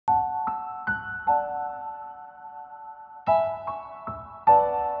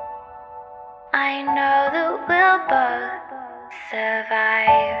I know that we'll both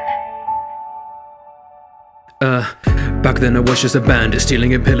survive. Back then I was just a bandit,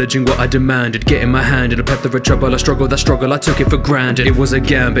 stealing and pillaging what I demanded, getting my hand in a plethora of trouble. I struggled, that struggle I took it for granted. It was a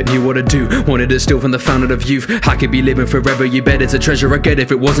gambit, knew what to do, wanted it still from the fountain of youth. I could be living forever, you bet it's a treasure I get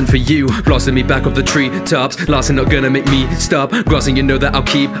if it wasn't for you. Blasting me back off the treetops, lasting not gonna make me stop. Grassing, you know that I'll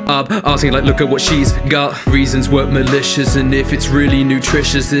keep up, asking like look at what she's got. Reasons weren't malicious, and if it's really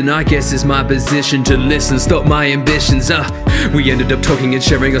nutritious, then I guess it's my position to listen, stop my ambitions. We ended up talking and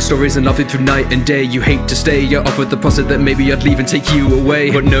sharing our stories and laughing through night and day. You hate to stay, you offered the prospect that maybe I'd leave and take you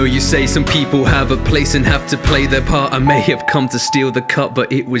away. But no, you say some people have a place and have to play their part. I may have come to steal the cup,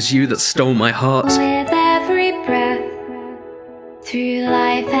 but it was you that stole my heart. With every breath, through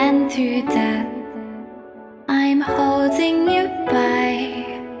life and through death, I'm holding you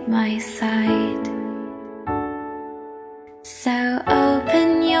by my side. So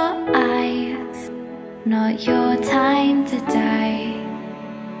open your eyes, not your time to die.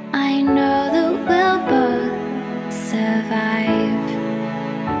 I know that we'll both survive.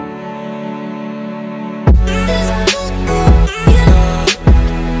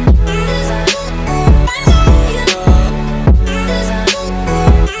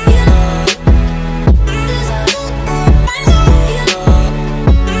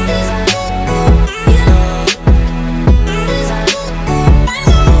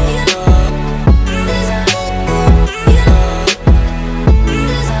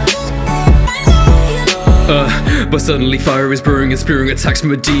 But suddenly fire is brewing and spewing attacks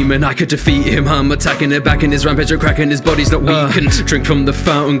from a demon. I could defeat him, I'm attacking it back in his rampage, cracking his body's not weakened. Drink from the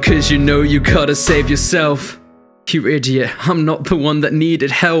fountain cause you know you gotta save yourself. You idiot, I'm not the one that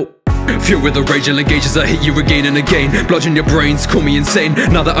needed help. Fueled with the rage and engages, I hit you again and again. Bludgeon your brains, call me insane.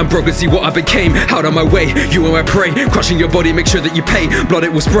 Now that I'm broken, see what I became. Out of my way, you are my prey. Crushing your body, make sure that you pay. Blood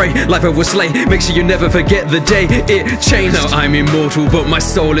it will spray, life it will slay. Make sure you never forget the day it changed. Now I'm immortal, but my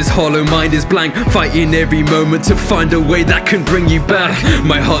soul is hollow, mind is blank. Fighting every moment to find a way that can bring you back.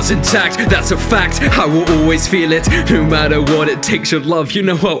 My heart's intact, that's a fact. I will always feel it. No matter what it takes, your love, you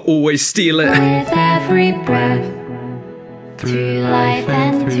know I'll always steal it. With every breath, through life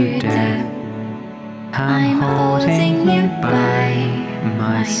and through death, I'm holding you by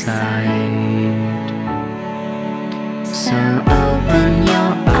my side.